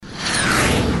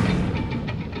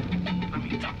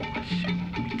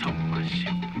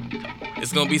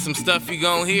There's gonna be some stuff you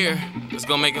gon' hear that's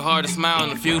gonna make it hard to smile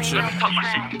in the future.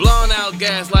 Blown out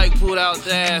gas like pulled out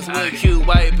ass with a cute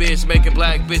white bitch making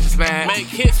black bitches mad. Make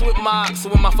hits with mocks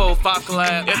with my 4-5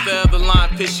 collab. If the other line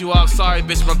piss you off, sorry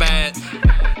bitch, my bad.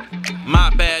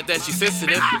 My bad that you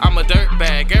sensitive. I'm a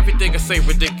dirtbag, everything I say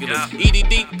ridiculous.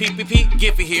 EDD, PPP,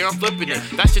 Giffy here, I'm flipping it.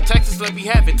 That's your Texas, let me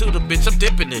have it too, the bitch, I'm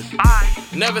dipping it.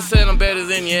 Never said I'm better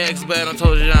than your ex, but I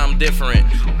told you that I'm different.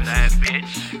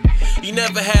 You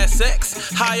never had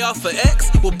sex? High off of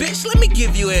X? Well, bitch, let me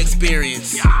give you an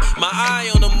experience. My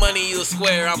eye on the money, you a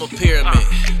square, I'm a pyramid.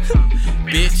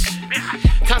 Bitch,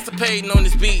 constipating on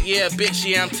this beat, yeah, bitch,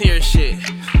 yeah, I'm tearing shit.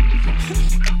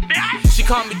 She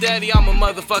call me daddy, I'm a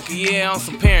motherfucker, yeah, on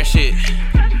some parent shit.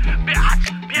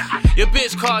 Your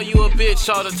bitch call you a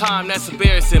bitch all the time, that's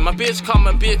embarrassing. My bitch call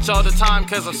my bitch all the time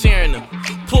cause I'm sharing them.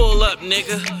 Pull up,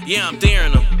 nigga, yeah, I'm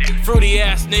daring them. Fruity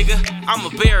ass nigga, I'ma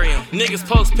bury him. Niggas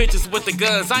post pictures with the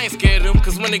guns, I ain't scared of them.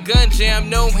 Cause when the gun jam,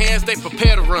 no hands, they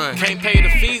prepare to run. Can't pay the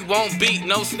fee, won't beat,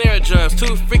 no snare drums.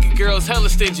 2 freaky girls, hella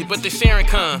stingy, but they sharing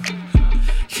cum.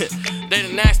 They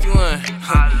the nasty one.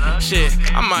 Shit,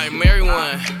 I might marry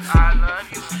one.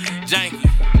 Janky.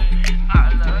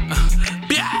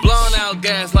 Blown out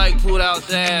gas like pulled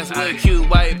out ass with a cute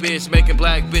white bitch making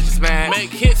black bitches mad.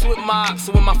 Make hits with mocks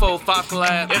with my 4-5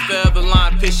 collab. If the other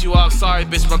line piss you off, sorry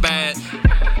bitch, my bad.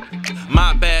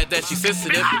 My bad that you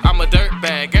sensitive. I'm a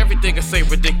dirtbag, everything I say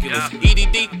ridiculous.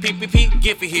 EDD, PPP,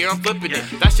 Giffy here, I'm flipping it.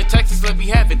 That's your Texas, let me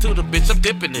have it too, the bitch, I'm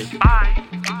dipping it.